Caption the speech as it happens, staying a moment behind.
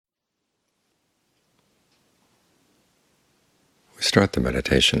Start the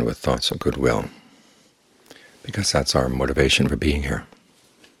meditation with thoughts of goodwill, because that's our motivation for being here.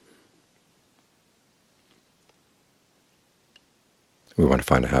 We want to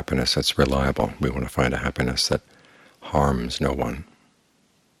find a happiness that's reliable. We want to find a happiness that harms no one.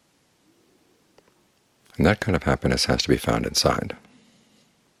 And that kind of happiness has to be found inside.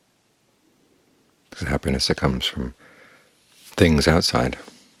 Because happiness that comes from things outside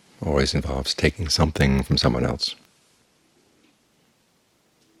always involves taking something from someone else.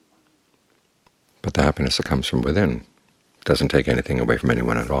 But the happiness that comes from within doesn't take anything away from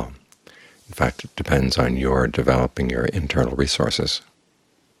anyone at all. In fact, it depends on your developing your internal resources.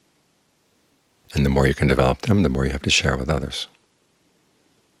 And the more you can develop them, the more you have to share with others.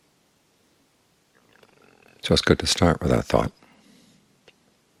 So it's good to start with that thought,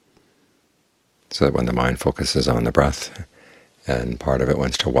 so that when the mind focuses on the breath and part of it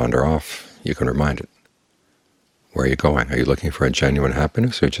wants to wander off, you can remind it. Where are you going? Are you looking for a genuine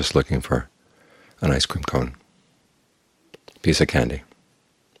happiness, or just looking for an ice cream cone, piece of candy?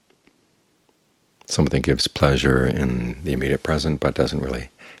 Something that gives pleasure in the immediate present but doesn't really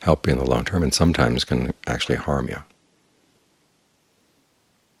help you in the long term, and sometimes can actually harm you.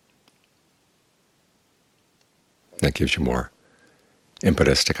 That gives you more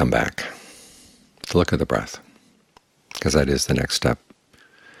impetus to come back, to look at the breath, because that is the next step.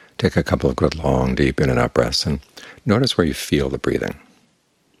 Take a couple of good long, deep in and out breaths, and notice where you feel the breathing.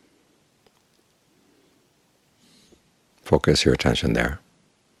 Focus your attention there,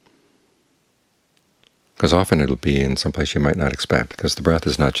 because often it'll be in some place you might not expect, because the breath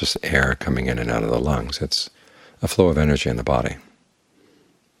is not just air coming in and out of the lungs. It's a flow of energy in the body.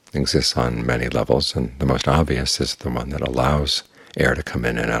 It exists on many levels, and the most obvious is the one that allows air to come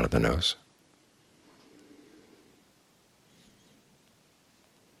in and out of the nose.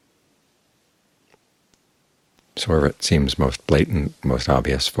 So wherever it seems most blatant, most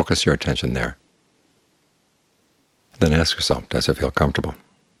obvious, focus your attention there. Then ask yourself, does it feel comfortable?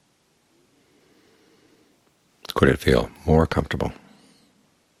 Could it feel more comfortable?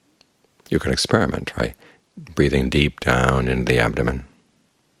 You can experiment. Try breathing deep down into the abdomen.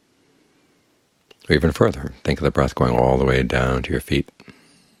 Or even further, think of the breath going all the way down to your feet.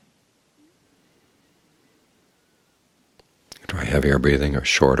 Try heavier breathing, or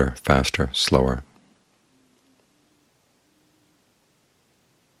shorter, faster, slower.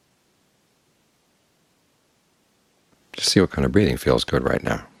 Just see what kind of breathing feels good right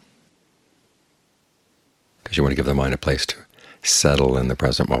now, because you want to give the mind a place to settle in the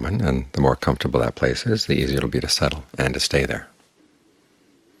present moment, and the more comfortable that place is, the easier it'll be to settle and to stay there.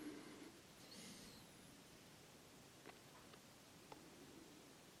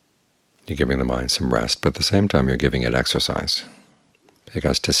 You're giving the mind some rest, but at the same time you're giving it exercise,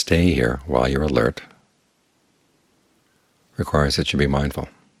 because to stay here while you're alert requires that you be mindful.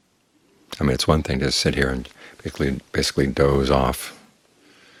 I mean, it's one thing to sit here and basically doze off,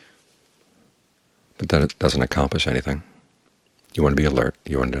 but then it doesn't accomplish anything. You want to be alert.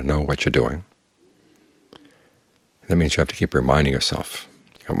 You want to know what you're doing. That means you have to keep reminding yourself.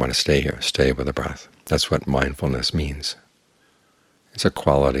 You don't want to stay here. Stay with the breath. That's what mindfulness means. It's a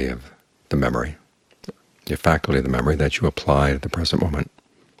quality of the memory, your faculty of the memory that you apply to the present moment.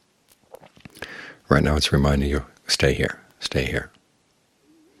 Right now it's reminding you, stay here, stay here.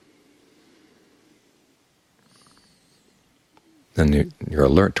 Then you're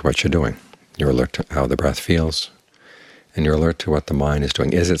alert to what you're doing. You're alert to how the breath feels, and you're alert to what the mind is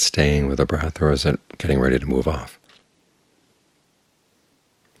doing. Is it staying with the breath, or is it getting ready to move off?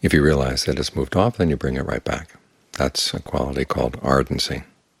 If you realize that it's moved off, then you bring it right back. That's a quality called ardency.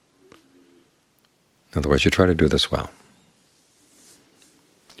 In other words, you try to do this well.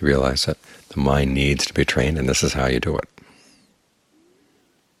 You realize that the mind needs to be trained, and this is how you do it.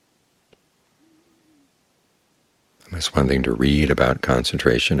 It's one thing to read about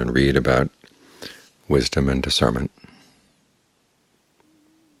concentration and read about wisdom and discernment,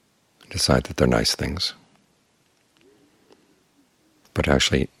 decide that they're nice things. But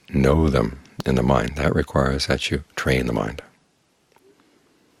actually know them in the mind, that requires that you train the mind.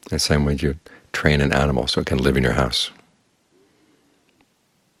 The same way you train an animal so it can live in your house.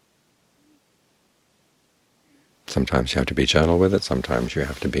 Sometimes you have to be gentle with it, sometimes you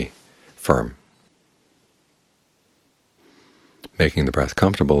have to be firm. Making the breath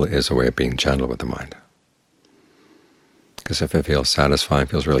comfortable is a way of being gentle with the mind. Because if it feels satisfying, it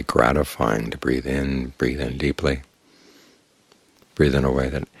feels really gratifying to breathe in deeply, breathe in a way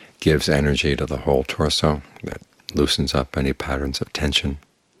that gives energy to the whole torso, that loosens up any patterns of tension.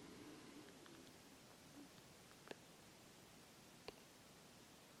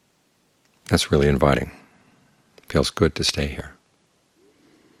 That's really inviting. It feels good to stay here.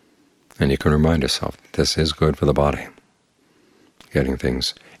 And you can remind yourself, this is good for the body, getting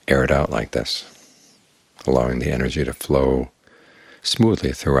things aired out like this, allowing the energy to flow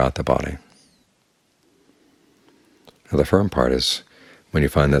smoothly throughout the body. Now, the firm part is when you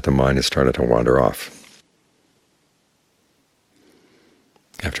find that the mind has started to wander off.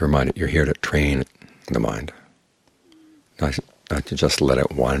 You have to remind it you're here to train the mind, not to just let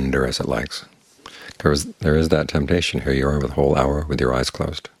it wander as it likes. Because there is that temptation. Here you are with a whole hour with your eyes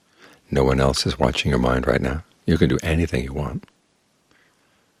closed. No one else is watching your mind right now. You can do anything you want.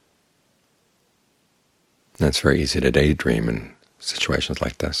 And it's very easy to daydream in situations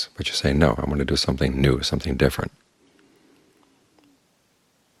like this, but you say, no, I want to do something new, something different.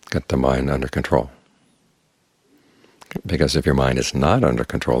 Get the mind under control. Because if your mind is not under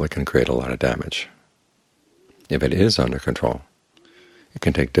control, it can create a lot of damage. If it is under control, it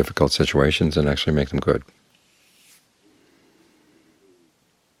can take difficult situations and actually make them good.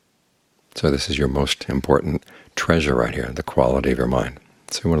 So this is your most important treasure right here, the quality of your mind.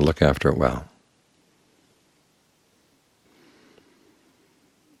 So you want to look after it well.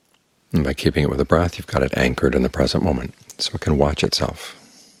 And by keeping it with the breath, you've got it anchored in the present moment, so it can watch itself.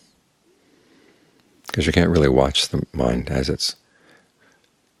 Because you can't really watch the mind as it's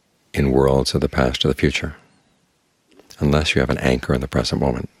in worlds of the past or the future, unless you have an anchor in the present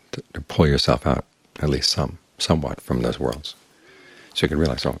moment to pull yourself out, at least somewhat, from those worlds. So you can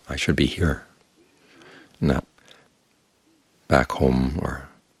realize, oh, I should be here, not back home or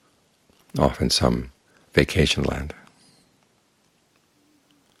off in some vacation land.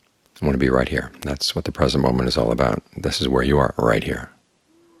 I want to be right here. That's what the present moment is all about. This is where you are, right here.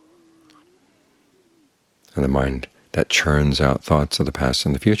 And the mind that churns out thoughts of the past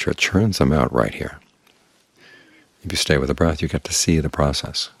and the future, it churns them out right here. If you stay with the breath, you get to see the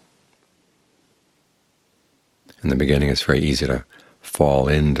process. In the beginning, it's very easy to fall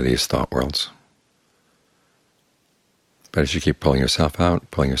into these thought worlds. But as you keep pulling yourself out,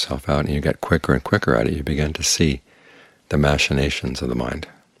 and you get quicker and quicker at it, you begin to see the machinations of the mind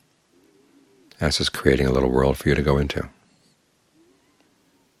as it's creating a little world for you to go into.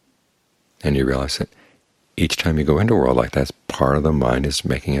 And you realize that each time you go into a world like that, part of the mind is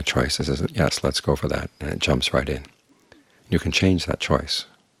making a choice. It says, yes, let's go for that, and it jumps right in. You can change that choice.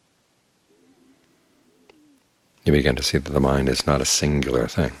 You begin to see that the mind is not a singular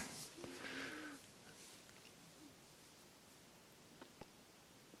thing.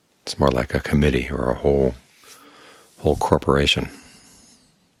 It's more like a committee or a whole corporation,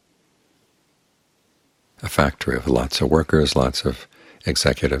 a factory of lots of workers, lots of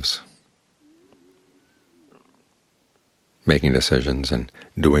executives, making decisions and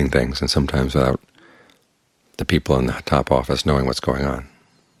doing things, and sometimes without the people in the top office knowing what's going on.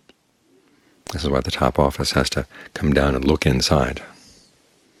 This is why the top office has to come down and look inside.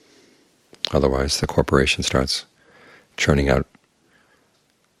 Otherwise, the corporation starts churning out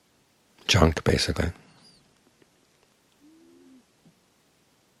junk, basically.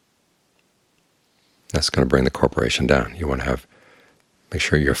 That's going to bring the corporation down. You want to make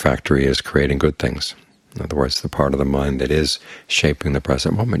sure your factory is creating good things. In other words, the part of the mind that is shaping the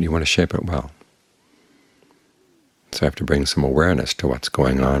present moment, you want to shape it well. So you have to bring some awareness to what's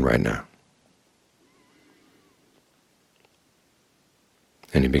going on right now.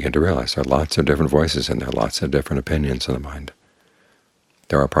 And you begin to realize there are lots of different voices in there, lots of different opinions in the mind.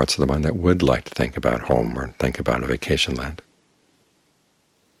 There are parts of the mind that would like to think about home or think about a vacation land.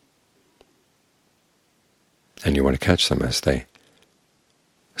 And you want to catch them as they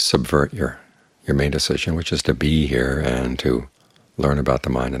subvert your main decision, which is to be here and to learn about the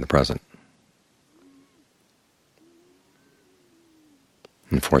mind in the present.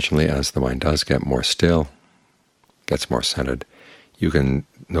 Unfortunately, as the mind does get more still, gets more centered, you can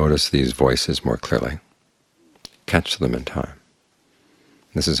notice these voices more clearly, catch them in time.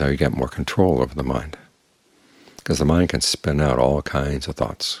 This is how you get more control over the mind, because the mind can spin out all kinds of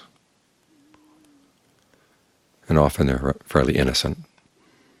thoughts, and often they're fairly innocent.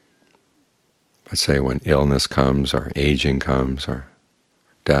 But say when illness comes, or aging comes, or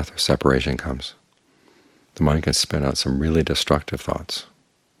death or separation comes, the mind can spin out some really destructive thoughts.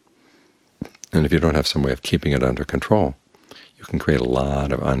 And if you don't have some way of keeping it under control, you can create a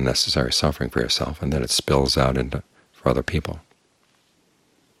lot of unnecessary suffering for yourself, and then it spills out for other people.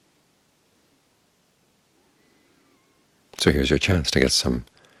 So here's your chance to get some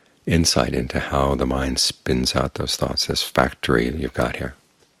insight into how the mind spins out those thoughts, this factory that you've got here.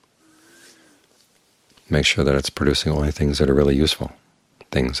 Make sure that it's producing only things that are really useful,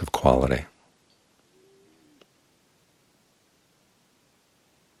 things of quality.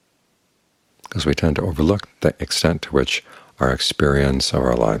 Because we tend to overlook the extent to which our experience of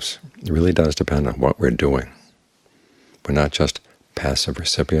our lives really does depend on what we're doing. We're not just passive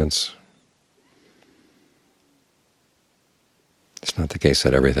recipients. It's not the case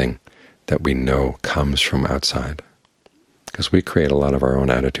that everything that we know comes from outside, because we create a lot of our own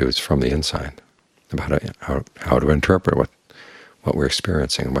attitudes from the inside about how to interpret what we're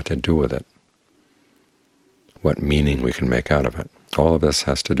experiencing and what to do with it, what meaning we can make out of it. All of this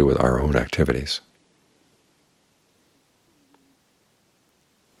has to do with our own activities.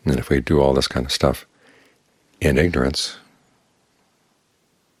 And if we do all this kind of stuff in ignorance,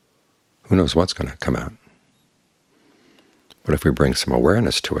 who knows what's going to come out? But if we bring some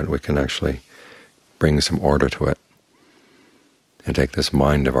awareness to it, we can actually bring some order to it and take this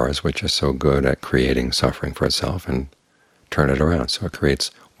mind of ours, which is so good at creating suffering for itself, and turn it around so it creates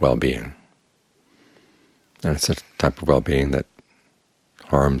well-being. And it's a type of well-being that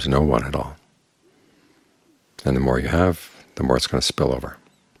harms no one at all. And the more you have, the more it's going to spill over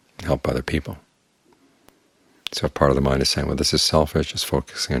and help other people. So if part of the mind is saying, well, this is selfish, just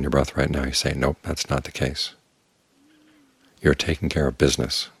focusing on your breath right now, you say, nope, that's not the case. You're taking care of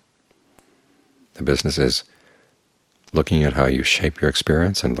business. The business is looking at how you shape your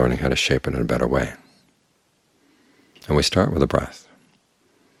experience and learning how to shape it in a better way. And we start with the breath,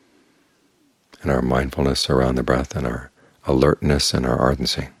 and our mindfulness around the breath, and our alertness and our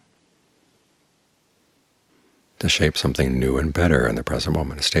ardency to shape something new and better in the present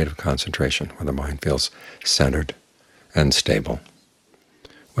moment, a state of concentration where the mind feels centered and stable,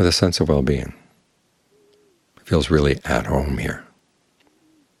 with a sense of well-being. It feels really at home here.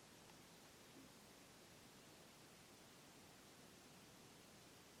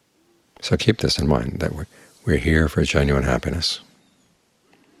 So keep this in mind, that we're here for genuine happiness,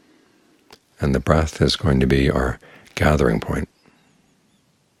 and the breath is going to be our gathering point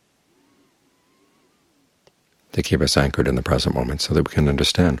to keep us anchored in the present moment so that we can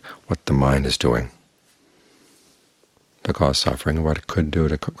understand what the mind is doing to cause suffering and what it could do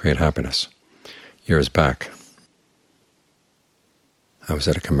to create happiness. Years back, I was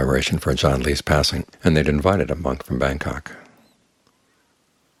at a commemoration for John Lee's passing, and they'd invited a monk from Bangkok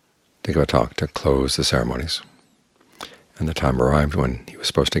to give a talk to close the ceremonies. And the time arrived when he was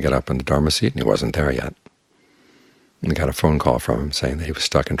supposed to get up in the Dharma seat, and he wasn't there yet. And we got a phone call from him saying that he was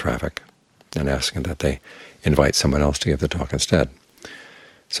stuck in traffic and asking that they invite someone else to give the talk instead.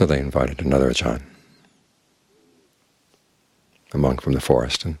 So they invited another Ajahn, a monk from the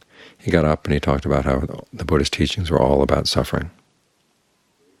forest, and he got up and he talked about how the Buddha's teachings were all about suffering.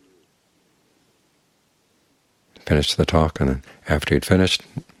 Finished the talk, and then after he'd finished,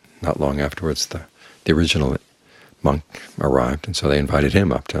 not long afterwards, the original monk arrived, and so they invited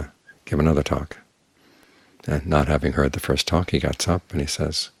him up to give another talk. And not having heard the first talk, he gets up and he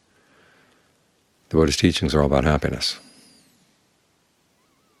says, the Buddha's teachings are all about happiness.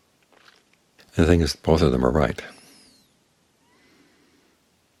 And the thing is, both of them are right.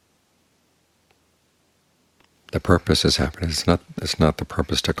 The purpose is happiness. It's not the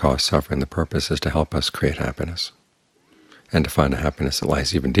purpose to cause suffering. The purpose is to help us create happiness, and to find a happiness that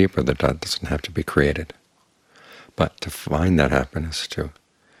lies even deeper, that doesn't have to be created. But to find that happiness, to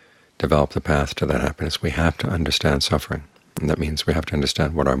develop the path to that happiness, we have to understand suffering. And that means we have to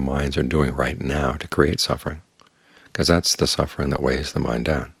understand what our minds are doing right now to create suffering, because that's the suffering that weighs the mind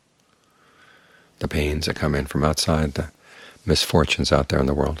down. The pains that come in from outside, the misfortunes out there in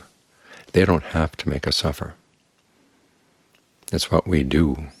the world, they don't have to make us suffer. It's what we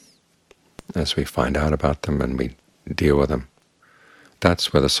do as we find out about them and we deal with them.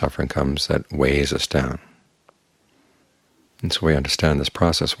 That's where the suffering comes that weighs us down. And so we understand this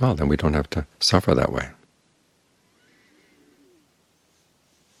process well, then we don't have to suffer that way.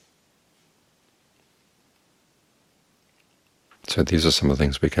 So these are some of the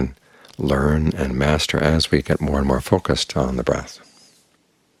things we can learn and master as we get more and more focused on the breath.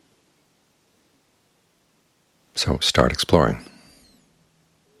 So start exploring.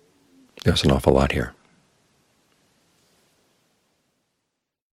 There's an awful lot here.